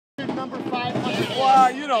number 500?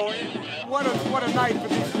 Well, you know, what a night for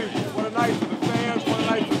these people. What a night for the fans. What a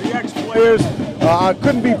night for the ex-players. I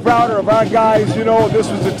couldn't be prouder of our guys. You know, this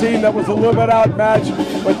was a team that was a little bit outmatched,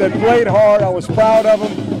 but they played hard. I was proud of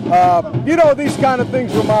them. You know, these kind of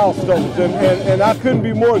things were milestones, and I couldn't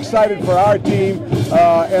be more excited for our team,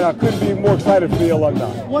 and I couldn't be more excited for the alumni.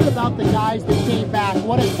 What about the guys that came back?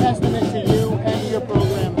 What a testament to you and your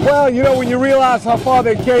program. Well, you know, when you realize how far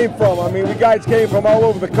they came from, I mean, we guys came from all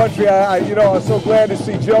over the country. You know, I'm so glad to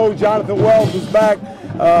see Joe, Jonathan Wells was back.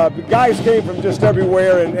 The guys came from just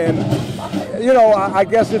everywhere, and you know, I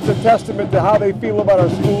guess it's a testament to how they feel about our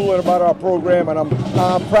school and about our program, and I'm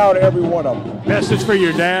proud of every one of them. Message for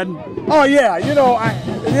your dad? Oh, yeah, you know,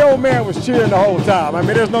 the old man was cheering the whole time. I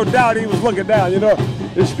mean, there's no doubt he was looking down. You know,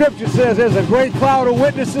 the scripture says there's a great cloud of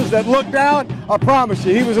witnesses that look down. I promise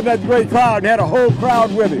you, he was in that great cloud and had a whole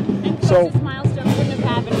crowd with him. And so this milestone wouldn't have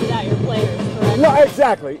happened without your players, correct? No,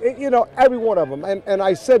 exactly. You know, every one of them. And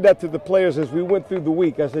I said that to the players as we went through the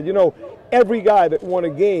week. I said, you know, every guy that won a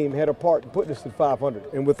game had a part in putting us to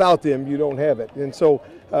 500. And without them, you don't have it. And so,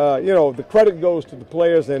 you know, the credit goes to the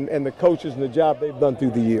players and the coaches and the job they've done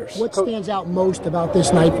through the years. What stands out most about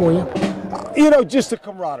this night for you? You know, just the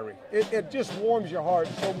camaraderie. It just warms your heart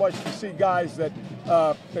so much to see guys that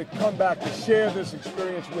come back to share this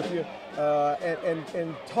experience with you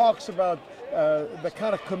and talks about the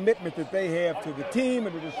kind of commitment that they have to the team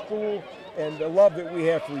and to the school and the love that we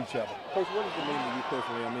have for each other. Coach, what does it mean to you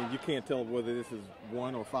personally? I mean, you can't tell whether this is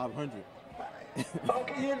 1 or 500.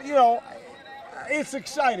 You know, it's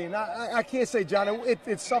exciting. I can't say, John,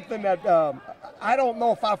 it's something that I don't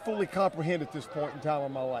know if I fully comprehend at this point in time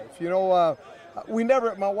in my life. You know, we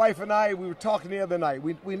never, my wife and I, we were talking the other night,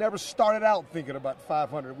 we never started out thinking about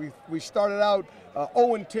 500. We started out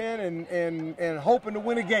 0-10 and hoping to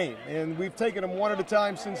win a game. And we've taken them one at a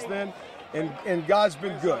time since then. And God's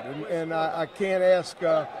been good, and I can't ask,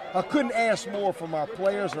 I couldn't ask more from our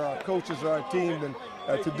players or our coaches or our team than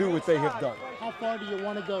to do what they have done. How far do you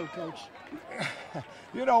want to go, Coach?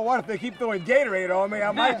 You know what, if they keep throwing Gatorade on me,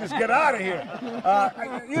 I might just get out of here.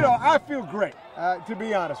 You know, I feel great, to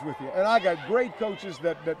be honest with you. And I got great coaches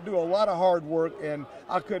that do a lot of hard work, and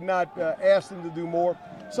I could not ask them to do more.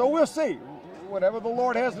 So we'll see. Whatever the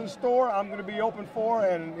Lord has in store, I'm going to be open for,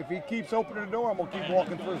 and if He keeps opening the door, I'm going to keep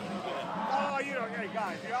walking through. Oh, you know, hey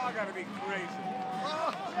guys, y'all got to be crazy.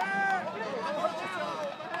 Oh, yeah.